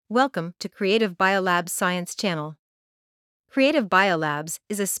Welcome to Creative Biolabs Science Channel. Creative Biolabs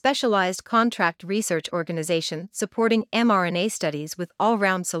is a specialized contract research organization supporting mRNA studies with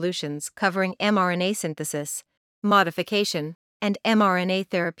all-round solutions covering mRNA synthesis, modification, and mRNA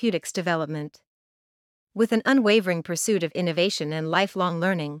therapeutics development. With an unwavering pursuit of innovation and lifelong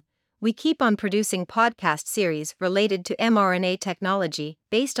learning, we keep on producing podcast series related to mRNA technology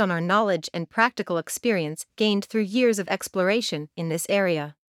based on our knowledge and practical experience gained through years of exploration in this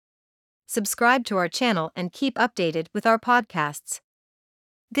area. Subscribe to our channel and keep updated with our podcasts.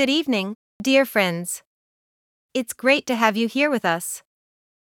 Good evening, dear friends. It's great to have you here with us.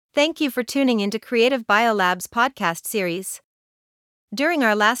 Thank you for tuning into Creative Biolabs podcast series. During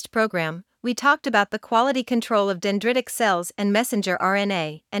our last program, we talked about the quality control of dendritic cells and messenger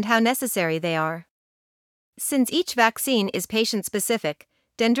RNA and how necessary they are. Since each vaccine is patient-specific,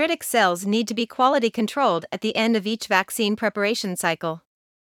 dendritic cells need to be quality controlled at the end of each vaccine preparation cycle.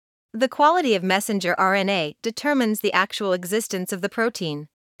 The quality of messenger RNA determines the actual existence of the protein,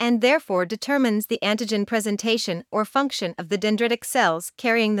 and therefore determines the antigen presentation or function of the dendritic cells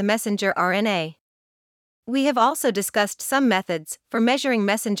carrying the messenger RNA. We have also discussed some methods for measuring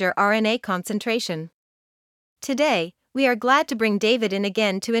messenger RNA concentration. Today, we are glad to bring David in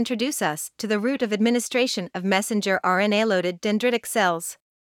again to introduce us to the route of administration of messenger RNA-loaded dendritic cells.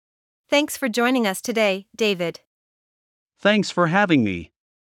 Thanks for joining us today, David. Thanks for having me.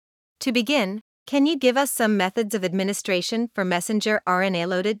 To begin, can you give us some methods of administration for messenger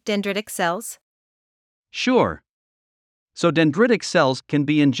RNA-loaded dendritic cells? Sure. So dendritic cells can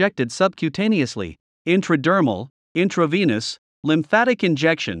be injected subcutaneously, intradermal, intravenous, lymphatic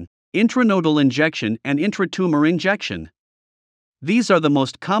injection, intranodal injection, and intratumor injection. These are the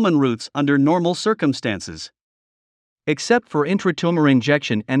most common routes under normal circumstances. Except for intratumor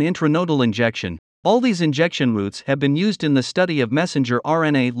injection and intranodal injection, all these injection routes have been used in the study of messenger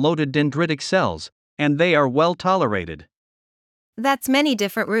RNA-loaded dendritic cells, and they are well tolerated. That's many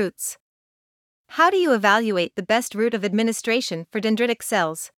different routes. How do you evaluate the best route of administration for dendritic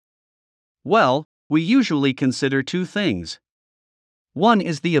cells? Well, we usually consider two things. One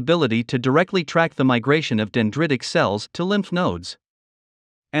is the ability to directly track the migration of dendritic cells to lymph nodes.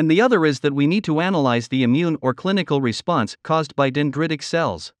 And the other is that we need to analyze the immune or clinical response caused by dendritic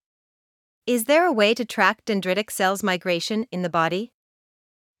cells. Is there a way to track dendritic cells migration in the body?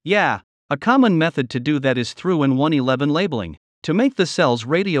 Yeah, a common method to do that is through N111 labeling, to make the cells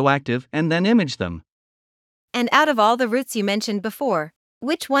radioactive and then image them. And out of all the routes you mentioned before,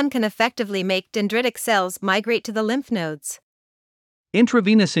 which one can effectively make dendritic cells migrate to the lymph nodes?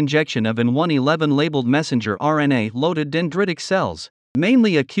 Intravenous injection of N111 labeled messenger RNA-loaded dendritic cells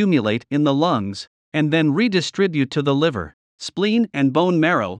mainly accumulate in the lungs and then redistribute to the liver, spleen, and bone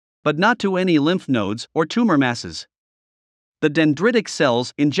marrow, but not to any lymph nodes or tumor masses. The dendritic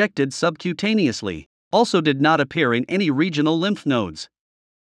cells injected subcutaneously also did not appear in any regional lymph nodes.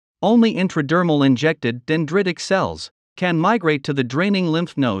 Only intradermal injected dendritic cells can migrate to the draining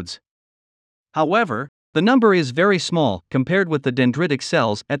lymph nodes. However, the number is very small compared with the dendritic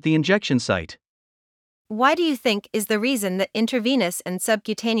cells at the injection site. Why do you think is the reason that intravenous and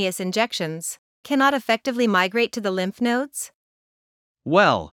subcutaneous injections cannot effectively migrate to the lymph nodes?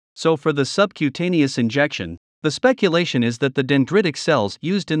 Well, so for the subcutaneous injection, the speculation is that the dendritic cells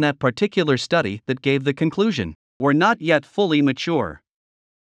used in that particular study that gave the conclusion were not yet fully mature.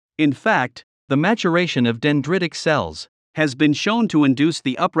 In fact, the maturation of dendritic cells has been shown to induce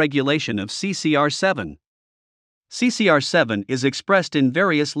the upregulation of CCR7. CCR7 is expressed in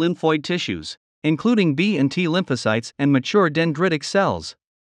various lymphoid tissues, including B and T lymphocytes and mature dendritic cells.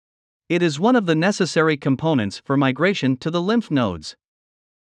 It is one of the necessary components for migration to the lymph nodes.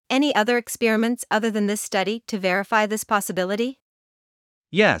 Any other experiments other than this study to verify this possibility?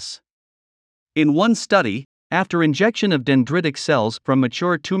 Yes. In one study, after injection of dendritic cells from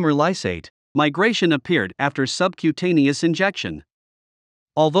mature tumor lysate, migration appeared after subcutaneous injection,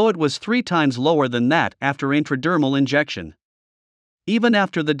 although it was 3 times lower than that after intradermal injection. Even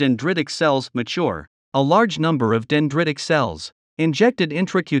after the dendritic cells mature, a large number of dendritic cells injected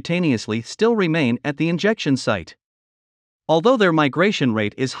intracutaneously still remain at the injection site, although their migration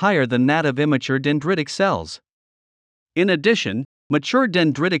rate is higher than that of immature dendritic cells. In addition, mature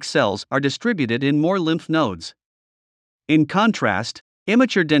dendritic cells are distributed in more lymph nodes. In contrast,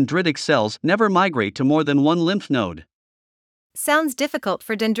 immature dendritic cells never migrate to more than one lymph node. Sounds difficult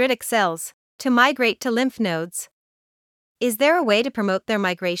for dendritic cells to migrate to lymph nodes. Is there a way to promote their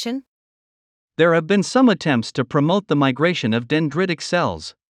migration? There have been some attempts to promote the migration of dendritic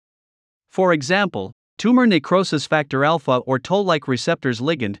cells. For example, tumor necrosis factor alpha or toll-like receptors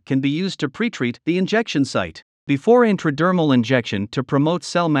ligand can be used to pretreat the injection site, before intradermal injection to promote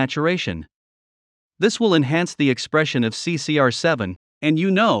cell maturation. This will enhance the expression of CCR7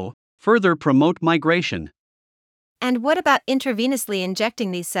 and further promote migration. And what about intravenously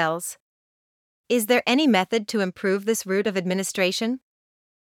injecting these cells? Is there any method to improve this route of administration?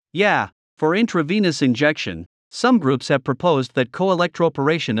 Yeah, for intravenous injection, some groups have proposed that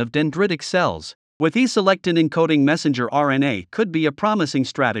co-electroporation of dendritic cells with E-selectin encoding messenger RNA could be a promising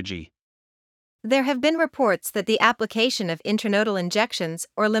strategy. There have been reports that the application of intranodal injections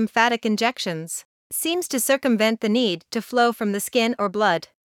or lymphatic injections seems to circumvent the need to flow from the skin or blood.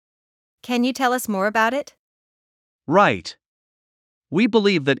 Can you tell us more about it? Right. We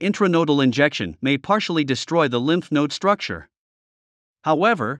believe that intranodal injection may partially destroy the lymph node structure.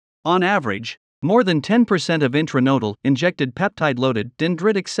 However, on average, more than 10% of intranodal injected peptide-loaded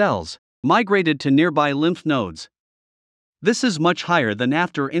dendritic cells migrated to nearby lymph nodes. This is much higher than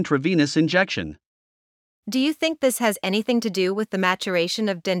after intravenous injection. Do you think this has anything to do with the maturation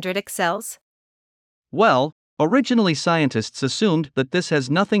of dendritic cells? Well, originally scientists assumed that this has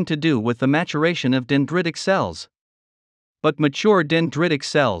nothing to do with the maturation of dendritic cells. But mature dendritic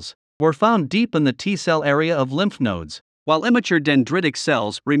cells were found deep in the T cell area of lymph nodes, while immature dendritic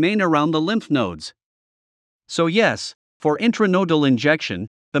cells remain around the lymph nodes. So yes, for intranodal injection,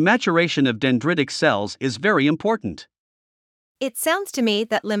 the maturation of dendritic cells is very important. It sounds to me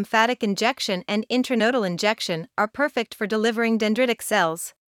that lymphatic injection and intranodal injection are perfect for delivering dendritic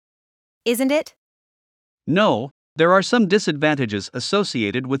cells. Isn't it? No, there are some disadvantages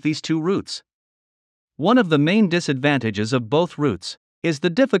associated with these two routes. One of the main disadvantages of both routes is the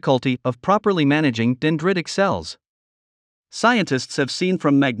difficulty of properly managing dendritic cells. Scientists have seen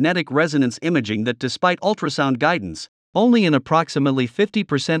from magnetic resonance imaging that despite ultrasound guidance, only in approximately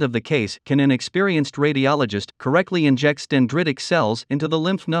 50% of the case can an experienced radiologist correctly inject dendritic cells into the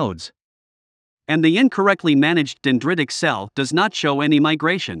lymph nodes. And the incorrectly managed dendritic cell does not show any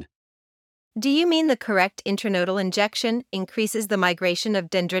migration. Do you mean the correct intranodal injection increases the migration of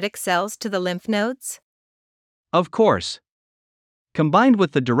dendritic cells to the lymph nodes? Of course. Combined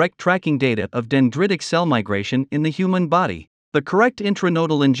with the direct tracking data of dendritic cell migration in the human body, the correct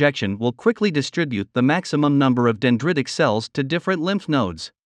intranodal injection will quickly distribute the maximum number of dendritic cells to different lymph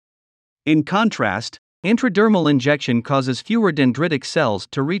nodes. In contrast, intradermal injection causes fewer dendritic cells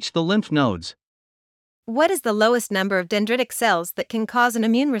to reach the lymph nodes. What is the lowest number of dendritic cells that can cause an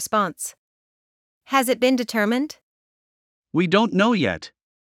immune response? Has it been determined? We don't know yet.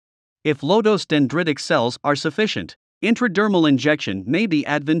 If low-dose dendritic cells are sufficient, intradermal injection may be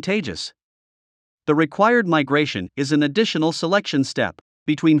advantageous. The required migration is an additional selection step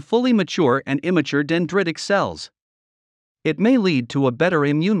between fully mature and immature dendritic cells. It may lead to a better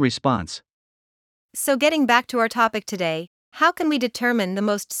immune response. So, getting back to our topic today, how can we determine the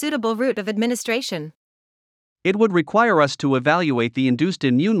most suitable route of administration? It would require us to evaluate the induced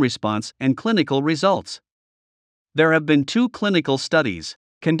immune response and clinical results. There have been 2 clinical studies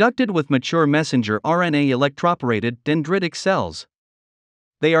conducted with mature messenger RNA electroporated dendritic cells.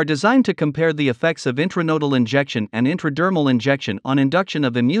 They are designed to compare the effects of intranodal injection and intradermal injection on induction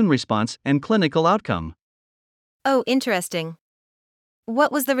of immune response and clinical outcome. Oh, interesting.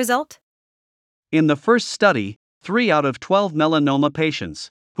 What was the result? In the first study, 3 out of 12 melanoma patients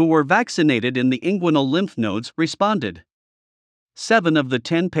who were vaccinated in the inguinal lymph nodes responded. 7 of the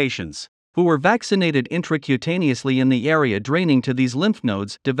 10 patients who were vaccinated intracutaneously in the area draining to these lymph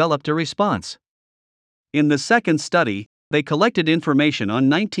nodes developed a response. In the second study, they collected information on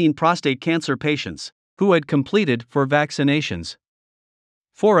 19 prostate cancer patients who had completed 4 vaccinations.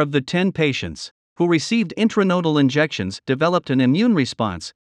 4 of the 10 patients who received intranodal injections developed an immune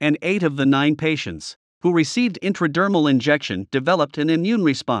response, and 8 of the 9 patients who received intradermal injection developed an immune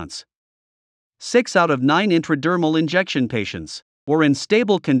response. 6 out of 9 intradermal injection patients were in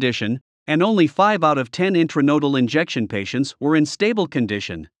stable condition, and only 5 out of 10 intranodal injection patients were in stable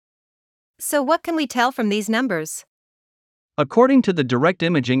condition. So, what can we tell from these numbers? According to the direct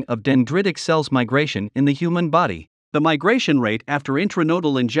imaging of dendritic cells migration in the human body, the migration rate after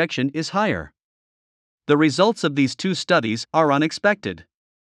intranodal injection is higher. The results of these 2 studies are unexpected.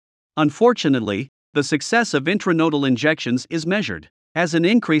 Unfortunately, the success of intranodal injections is measured as an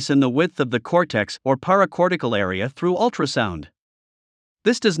increase in the width of the cortex or paracortical area through ultrasound.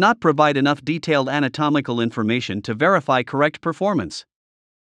 This does not provide enough detailed anatomical information to verify correct performance.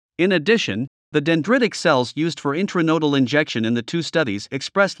 In addition, the dendritic cells used for intranodal injection in the 2 studies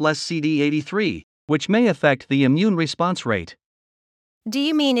expressed less CD83, which may affect the immune response rate. Do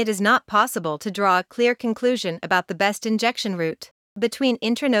you mean it is not possible to draw a clear conclusion about the best injection route between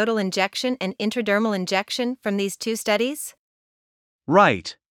intranodal injection and intradermal injection from these 2 studies?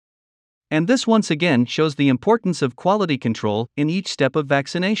 Right. And this once again shows the importance of quality control in each step of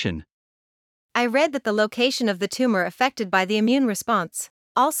vaccination. I read that the location of the tumor affected by the immune response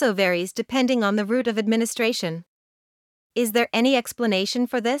also varies depending on the route of administration. Is there any explanation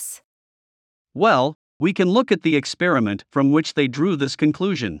for this? Well, we can look at the experiment from which they drew this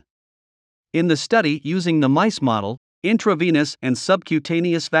conclusion. In the study using the mice model, intravenous and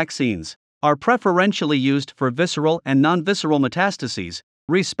subcutaneous vaccines are preferentially used for visceral and non-visceral metastases,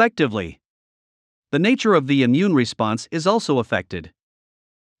 respectively. The nature of the immune response is also affected.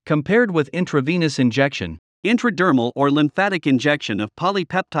 Compared with intravenous injection, intradermal or lymphatic injection of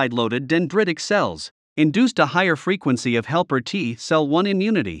polypeptide-loaded dendritic cells induced a higher frequency of helper T cell 1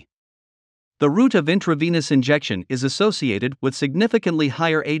 immunity. The route of intravenous injection is associated with significantly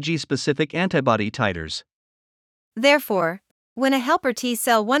higher Ag-specific antibody titers. Therefore, when a helper T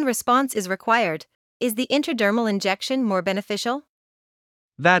cell 1 response is required, is the intradermal injection more beneficial?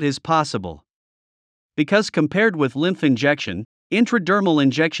 That is possible. Because compared with lymph injection, intradermal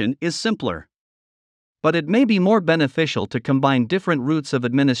injection is simpler. But it may be more beneficial to combine different routes of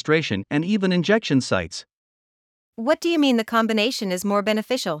administration and even injection sites. What do you mean the combination is more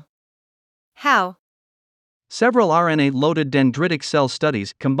beneficial? How? Several RNA-loaded dendritic cell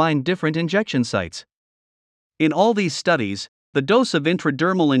studies combine different injection sites. In all these studies, the dose of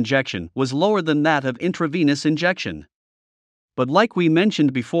intradermal injection was lower than that of intravenous injection. But like we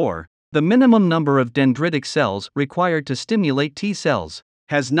mentioned before, the minimum number of dendritic cells required to stimulate T cells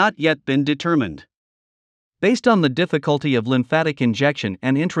has not yet been determined. Based on the difficulty of lymphatic injection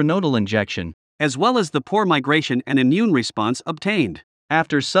and intranodal injection, as well as the poor migration and immune response obtained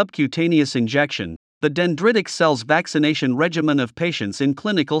after subcutaneous injection, the dendritic cells vaccination regimen of patients in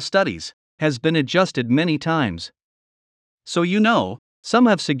clinical studies has been adjusted many times. So some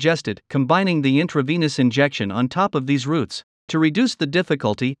have suggested combining the intravenous injection on top of these routes to reduce the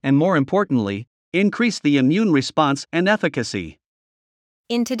difficulty and, more importantly, increase the immune response and efficacy.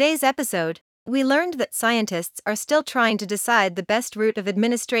 In today's episode, we learned that scientists are still trying to decide the best route of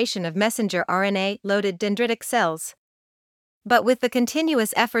administration of messenger RNA-loaded dendritic cells. But with the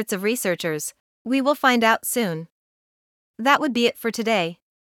continuous efforts of researchers, we will find out soon. That would be it for today.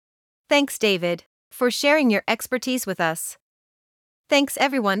 Thanks, David, for sharing your expertise with us. Thanks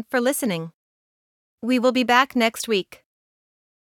everyone for listening. We will be back next week.